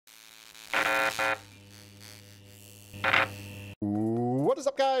What is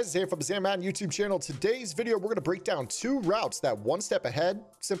up, guys? Here from the Madden YouTube channel. Today's video, we're going to break down two routes that one step ahead,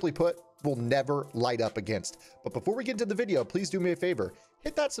 simply put, will never light up against. But before we get into the video, please do me a favor.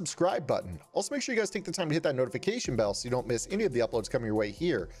 Hit that subscribe button. Also, make sure you guys take the time to hit that notification bell so you don't miss any of the uploads coming your way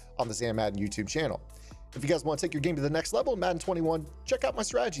here on the Madden YouTube channel. If you guys want to take your game to the next level in Madden 21, check out my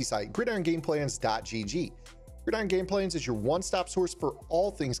strategy site, gridirongameplans.gg. Gridiron Game Plans is your one-stop source for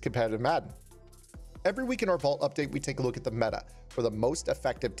all things competitive Madden. Every week in our Vault update, we take a look at the meta for the most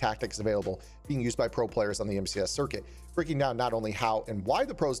effective tactics available being used by pro players on the MCS circuit, breaking down not only how and why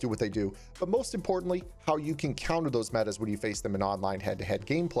the pros do what they do, but most importantly, how you can counter those metas when you face them in online head-to-head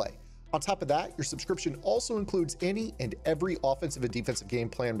gameplay. On top of that, your subscription also includes any and every offensive and defensive game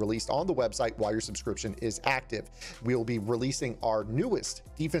plan released on the website while your subscription is active. We will be releasing our newest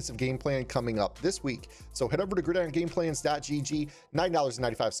defensive game plan coming up this week. So head over to gridirongameplans.gg.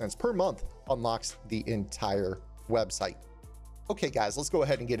 $9.95 per month unlocks the entire website. Okay, guys, let's go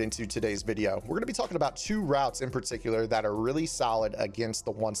ahead and get into today's video. We're going to be talking about two routes in particular that are really solid against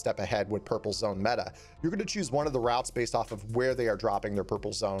the one step ahead with purple zone meta. You're going to choose one of the routes based off of where they are dropping their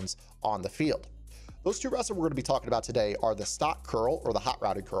purple zones on the field. Those two routes that we're going to be talking about today are the stock curl, or the hot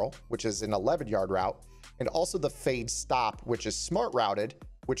routed curl, which is an 11-yard route, and also the fade stop, which is smart routed,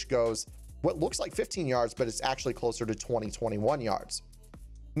 which goes what looks like 15 yards, but it's actually closer to 21 yards.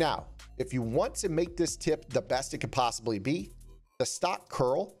 Now, if you want to make this tip the best it could possibly be, the stock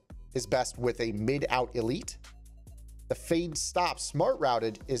curl is best with a mid-out elite. The fade stop smart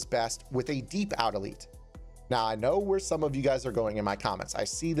routed is best with a deep out elite. Now, I know where some of you guys are going in my comments. I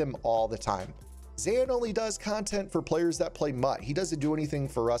see them all the time. Zan only does content for players that play MUT. He doesn't do anything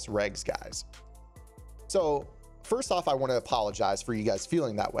for us regs guys. So first off, I want to apologize for you guys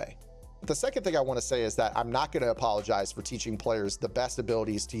feeling that way. But the second thing I want to say is that I'm not going to apologize for teaching players the best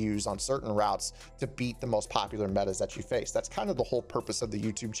abilities to use on certain routes to beat the most popular metas that you face. That's kind of the whole purpose of the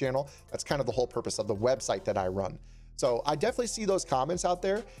YouTube channel. That's kind of the whole purpose of the website that I run. So I definitely see those comments out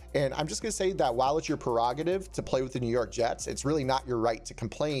there, and I'm just going to say that while it's your prerogative to play with the New York Jets, it's really not your right to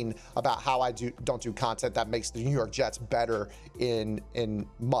complain about how I don't do content that makes the New York Jets better in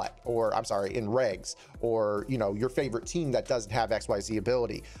MUT, or I'm sorry, in regs, or your favorite team that doesn't have XYZ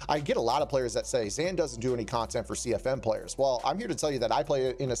ability. I get a lot of players that say Zan doesn't do any content for CFM players. Well, I'm here to tell you that I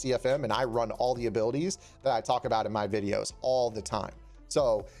play in a CFM and I run all the abilities that I talk about in my videos all the time.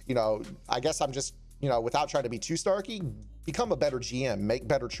 So I guess I'm just without trying to be too starky, become a better GM, make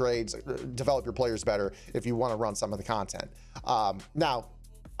better trades, develop your players better if you want to run some of the content. Now,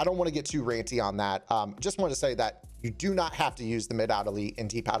 I don't want to get too ranty on that. Just want to say that you do not have to use the mid-out elite and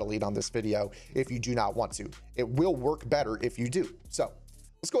deep-out elite on this video if you do not want to. It will work better if you do. So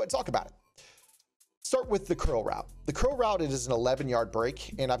let's go ahead and talk about it. Start with the curl route. The curl route is an 11-yard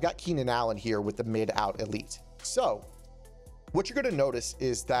break, and I've got Keenan Allen here with the mid-out elite. So what you're going to notice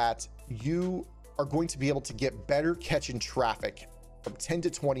is that you are going to be able to get better catch in traffic from 10 to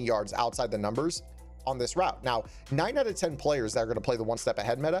 20 yards outside the numbers on this route. Now, 9 out of 10 players that are going to play the one step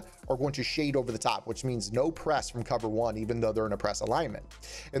ahead meta are going to shade over the top, which means no press from cover one, even though they're in a press alignment.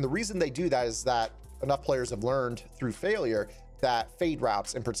 And the reason they do that is that enough players have learned through failure that fade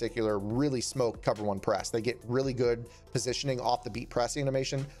routes in particular really smoke cover one press. They get really good positioning off the beat press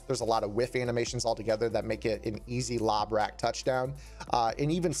animation. There's a lot of whiff animations altogether that make it an easy lob rack touchdown.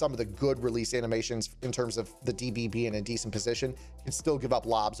 And even some of the good release animations in terms of the DB being in a decent position can still give up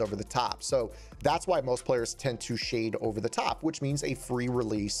lobs over the top. So that's why most players tend to shade over the top, which means a free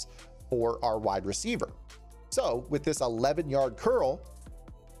release for our wide receiver. So with this 11-yard curl,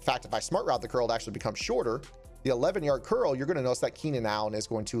 in fact, if I smart route the curl, it actually becomes shorter. The 11-yard curl, you're going to notice that Keenan Allen is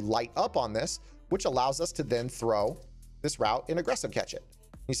going to light up on this, which allows us to then throw this route and aggressive catch it.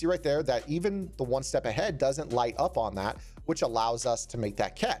 You see right there that even the one step ahead doesn't light up on that, which allows us to make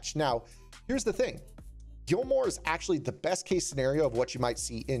that catch. Now, here's the thing. Gilmore is actually the best case scenario of what you might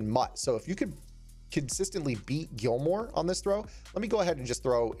see in MUT. So if you could consistently beat Gilmore on this throw, let me go ahead and just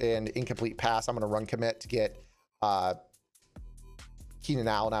throw an incomplete pass. I'm going to run commit to get Keenan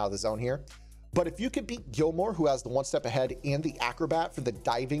Allen out of the zone here. But if you could beat Gilmore, who has the one step ahead and the acrobat for the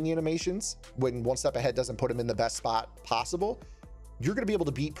diving animations, when one step ahead doesn't put him in the best spot possible, you're going to be able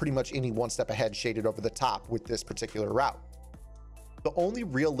to beat pretty much any one step ahead shaded over the top with this particular route. The only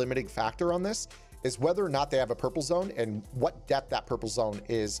real limiting factor on this is whether or not they have a purple zone and what depth that purple zone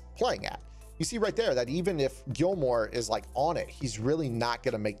is playing at. You see right there that even if Gilmore is like on it, he's really not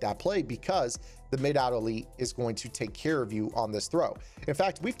going to make that play because the mid-out elite is going to take care of you on this throw. In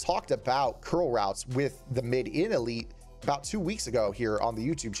fact, we've talked about curl routes with the mid-in elite about 2 weeks ago here on the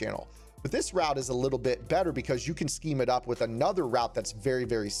YouTube channel. But this route is a little bit better because you can scheme it up with another route that's very,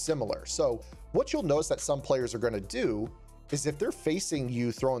 very similar. So what you'll notice that some players are going to do is if they're facing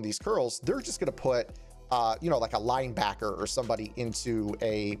you throwing these curls, they're just going to put, you know, like a linebacker or somebody into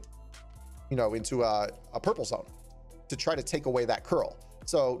a, you know, into a purple zone to try to take away that curl.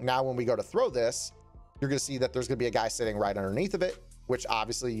 So now when we go to throw this, you're going to see that there's going to be a guy sitting right underneath of it, which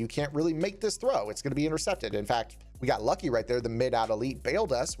obviously you can't really make this throw. It's going to be intercepted. In fact, we got lucky right there. The mid-out elite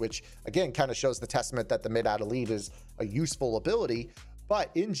bailed us, which again kind of shows the testament that the mid-out elite is a useful ability. But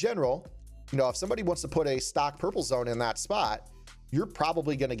in general, you know, if somebody wants to put a stock purple zone in that spot, you're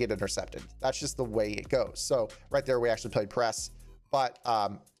probably going to get intercepted. That's just the way it goes. So right there, we actually played press. But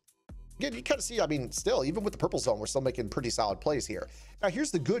again, you kind of see, I mean, still, even with the purple zone, we're still making pretty solid plays here. Now,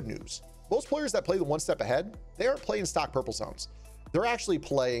 here's the good news. Most players that play the one step ahead, they aren't playing stock purple zones. They're actually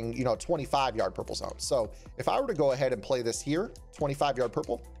playing, you know, 25-yard purple zones. So if I were to go ahead and play this here, 25-yard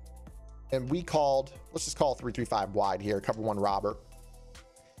purple, and we called, let's just call 3-3-5 wide here, cover one robber,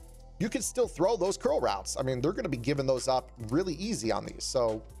 you can still throw those curl routes. I mean, they're going to be giving those up really easy on these.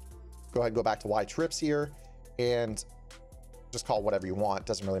 So go ahead and go back to wide trips here and just call whatever you want.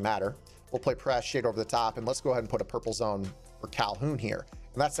 Doesn't really matter. We'll play press, shade over the top, and let's go ahead and put a purple zone for Calhoun here.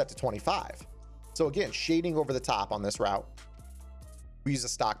 And that's set to 25. So again, shading over the top on this route. We use a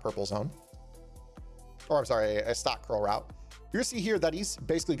stock purple zone, or I'm sorry, a stock curl route. You're gonna see here that he's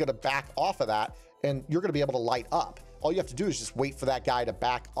basically gonna back off of that, and you're gonna be able to light up. All you have to do is just wait for that guy to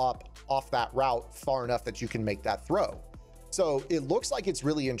back up off that route far enough that you can make that throw. So it looks like it's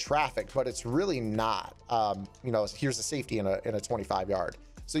really in traffic, but it's really not. You know, here's a safety in a 25-yard.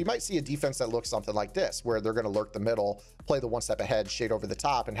 So you might see a defense that looks something like this, where they're gonna lurk the middle, play the one step ahead, shade over the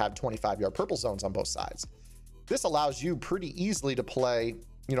top, and have 25-yard purple zones on both sides. This allows you pretty easily to play,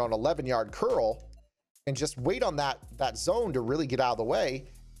 you know, an 11-yard curl and just wait on that zone to really get out of the way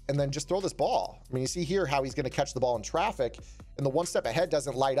and then just throw this ball. I mean, you see here how he's going to catch the ball in traffic, and the one step ahead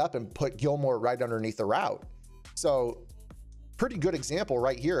doesn't light up and put Gilmore right underneath the route. So pretty good example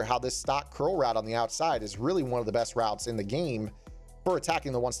right here, how this stock curl route on the outside is really one of the best routes in the game for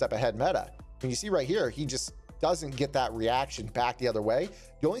attacking the one step ahead meta. And you see right here, he just doesn't get that reaction back the other way.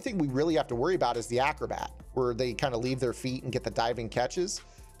 The only thing we really have to worry about is the acrobat, where they kind of leave their feet and get the diving catches.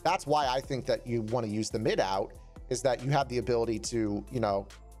 That's why I think that you want to use the mid out, is that you have the ability to, you know,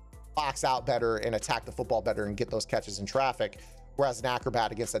 box out better and attack the football better and get those catches in traffic. Whereas an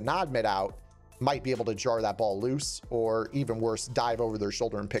acrobat against a nod mid out might be able to jar that ball loose, or even worse, dive over their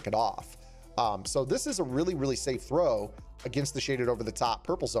shoulder and pick it off. So this is a really, really safe throw against the shaded over the top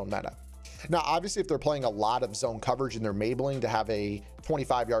purple zone meta. Now, obviously, if they're playing a lot of zone coverage and they're mabling to have a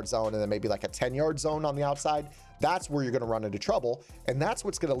 25-yard zone and then maybe like a 10-yard zone on the outside, that's where you're going to run into trouble. And that's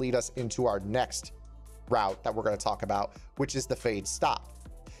what's going to lead us into our next route that we're going to talk about, which is the fade stop.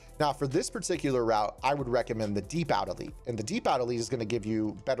 Now, for this particular route, I would recommend the deep out elite. And the deep out elite is going to give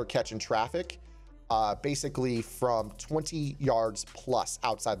you better catch in traffic, basically from 20 yards plus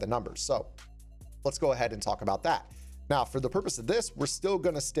outside the numbers. So let's go ahead and talk about that. Now, for the purpose of this, we're still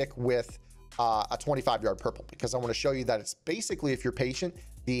going to stick with a 25-yard purple, because I want to show you that it's basically, if you're patient,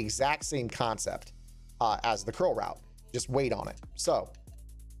 the exact same concept as the curl route. Just wait on it. So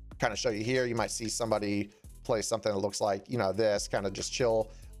kind of show you here, you might see somebody play something that looks like, you know, this, kind of just chill,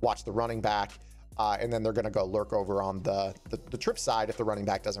 watch the running back, and then they're going to go lurk over on the trip side if the running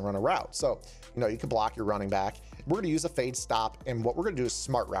back doesn't run a route. So, you know, you can block your running back. We're going to use a fade stop, and what we're going to do is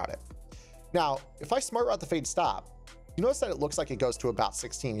smart route it. Now, if I smart route the fade stop, you notice that it looks like it goes to about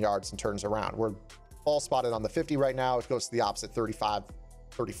 16 yards and turns around. We're all spotted on the 50 right now. It goes to the opposite 35,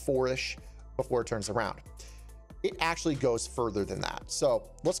 34-ish before it turns around. It actually goes further than that. So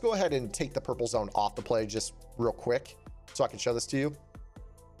let's go ahead and take the purple zone off the play just real quick so I can show this to you.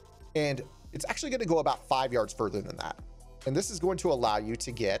 And it's actually going to go about 5 yards further than that. And this is going to allow you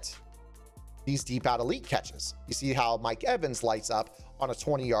to get these deep out elite catches. You see how Mike Evans lights up on a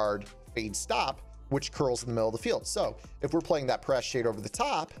 20-yard fade stop, which curls in the middle of the field. So if we're playing that press shade over the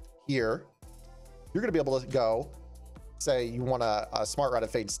top here, you're going to be able to go, say you want a smart route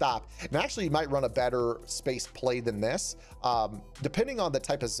fade stop, and actually you might run a better spaced play than this. Depending on the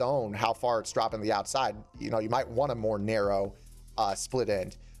type of zone, how far it's dropping the outside, you know, you might want a more narrow split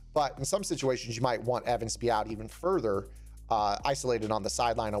end. But in some situations, you might want Evans to be out even further, isolated on the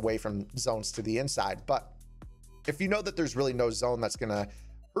sideline away from zones to the inside. But if you know that there's really no zone that's going to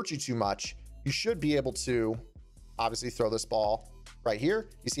hurt you too much, you should be able to obviously throw this ball right here.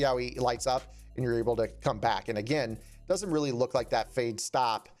 You see how he lights up and you're able to come back. And again, doesn't really look like that fade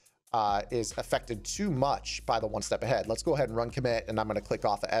stop is affected too much by the one step ahead. Let's go ahead and run commit, and I'm going to click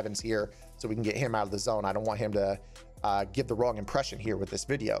off of Evans here so we can get him out of the zone. I don't want him to give the wrong impression here with this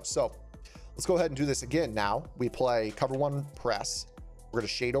video. So Let's go ahead and do this again. Now we play cover one press. We're going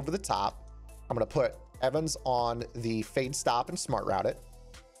to shade over the top. I'm going to put Evans on the fade stop and smart route it.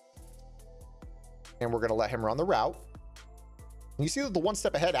 And we're going to let him run the route. And you see that the one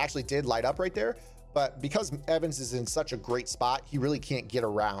step ahead actually did light up right there, but because Evans is in such a great spot, he really can't get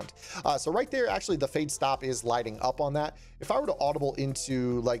around. So right there, actually the fade stop is lighting up on that. If I were to audible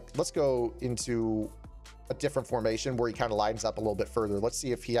into, like, let's go into a different formation where he kind of lines up a little bit further. Let's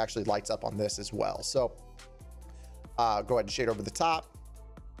see if he actually lights up on this as well. So go ahead and shade over the top.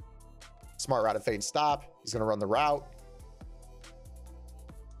 Smart route and fade stop. He's going to run the route.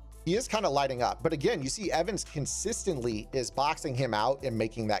 He is kind of lighting up, but again, you see Evans consistently is boxing him out and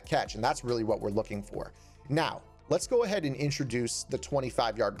making that catch, and that's really what we're looking for. Now, let's go ahead and introduce the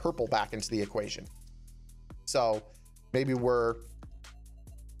 25-yard purple back into the equation. So maybe we're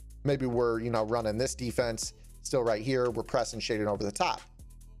running this defense still right here. We're pressing, shading over the top.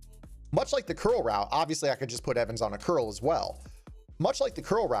 Much like the curl route, obviously I could just put Evans on a curl as well. Much like the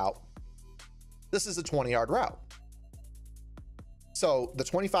curl route, this is a 20-yard route. So the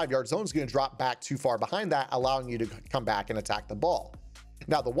 25-yard zone is going to drop back too far behind that, allowing you to come back and attack the ball.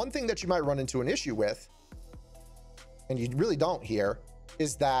 Now, the one thing that you might run into an issue with, and you really don't here,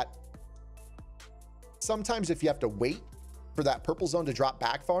 is that sometimes if you have to wait for that purple zone to drop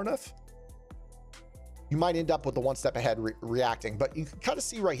back far enough, you might end up with the one step ahead reacting. But you can kind of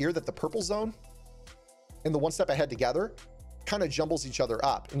see right here that the purple zone and the one step ahead together kind of jumbles each other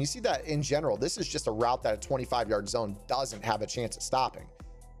up. And you see that in general, this is just a route that a 25-yard zone doesn't have a chance at stopping.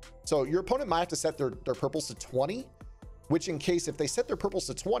 So your opponent might have to set their purples to 20, which in case if they set their purples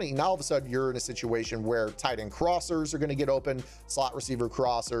to 20, now all of a sudden you're in a situation where tight end crossers are going to get open, slot receiver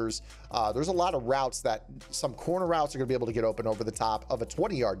crossers. There's a lot of routes that some corner routes are going to be able to get open over the top of a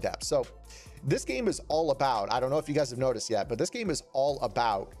 20-yard depth. So this game is all about, I don't know if you guys have noticed yet, but this game is all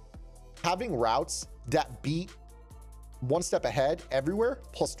about having routes that beat one step ahead everywhere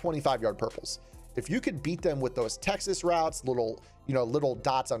plus 25-yard purples. If you could beat them with those Texas routes, little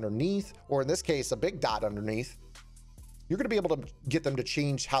dots underneath, or in this case, a big dot underneath, you're going to be able to get them to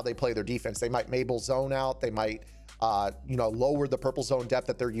change how they play their defense. They might Mabel zone out. They might, lower the purple zone depth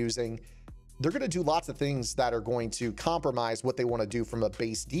that they're using. They're going to do lots of things that are going to compromise what they want to do from a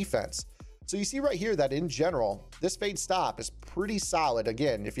base defense. So you see right here that in general, this fade stop is pretty solid.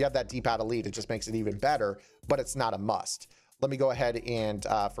 Again, if you have that deep out elite, it just makes it even better, but it's not a must. Let me go ahead and,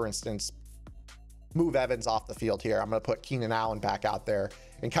 for instance, move Evans off the field here. I'm going to put Keenan Allen back out there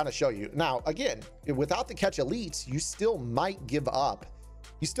and kind of show you. Now, again, without the catch elites, you still might give up.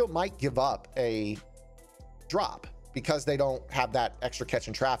 You still might give up a drop because they don't have that extra catch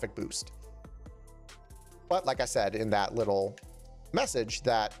and traffic boost. But like I said in that little message,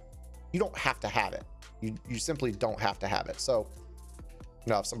 that you don't have to have it. You simply don't have to have it. So,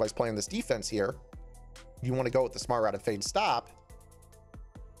 if somebody's playing this defense here, you want to go with the smart route and fade stop,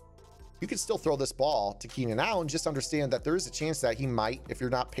 you can still throw this ball to Keenan Allen. Just understand that there is a chance that he might, if you're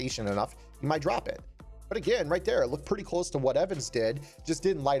not patient enough, he might drop it. But again, right there, it looked pretty close to what Evans did. Just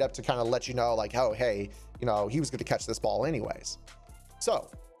didn't light up to kind of let you know, like, oh, hey, he was going to catch this ball anyways. So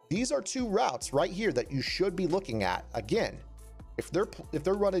these are two routes right here that you should be looking at. Again, if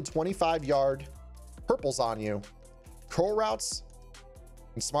they're running 25-yard purples on you, curl routes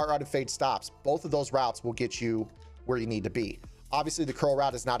and smart route and fade stops, both of those routes will get you where you need to be. Obviously, the curl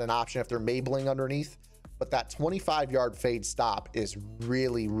route is not an option if they're mabling underneath, but that 25-yard fade stop is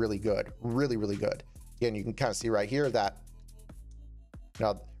really, really good. Really, really good. Again, you can kind of see right here that,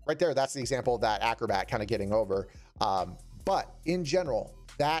 right there, that's the example of that acrobat kind of getting over. But in general,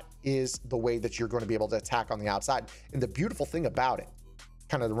 that is the way that you're going to be able to attack on the outside. And the beautiful thing about it,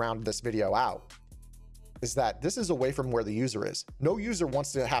 kind of to round this video out, is that this is away from where the user is. No user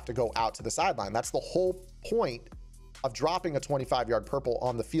wants to have to go out to the sideline. That's the whole point of dropping a 25-yard purple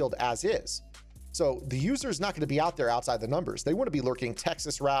on the field as is. So the user is not going to be out there outside the numbers. They want to be lurking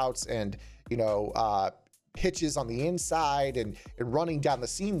Texas routes and, pitches on the inside and running down the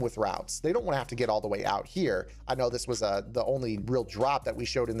seam with routes. They don't want to have to get all the way out here. I know this was the only real drop that we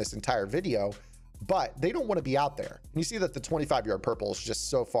showed in this entire video, but they don't want to be out there. And you see that the 25-yard purple is just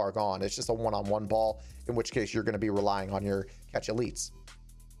so far gone. It's just a one-on-one ball, in which case you're going to be relying on your catch elites.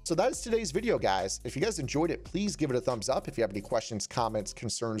 So that is today's video, guys. If you guys enjoyed it, please give it a thumbs up. If you have any questions, comments,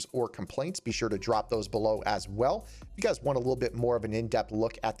 concerns, or complaints, be sure to drop those below as well. If you guys want a little bit more of an in-depth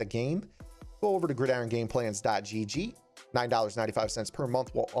look at the game, go over to gridirongameplans.gg. $9.95 per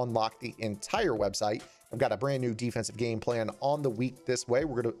month will unlock the entire website. I've got a brand new defensive game plan on the week this way.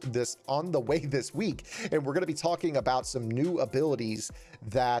 On the way this week, and we're going to be talking about some new abilities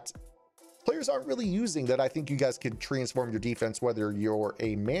that players aren't really using that I think you guys could transform your defense, whether you're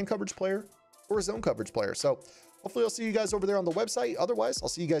a man coverage player or a zone coverage player. So hopefully I'll see you guys over there on the website. Otherwise, I'll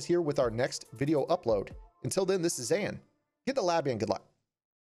see you guys here with our next video upload. Until then, this is Zan. Get the lab in. Good luck.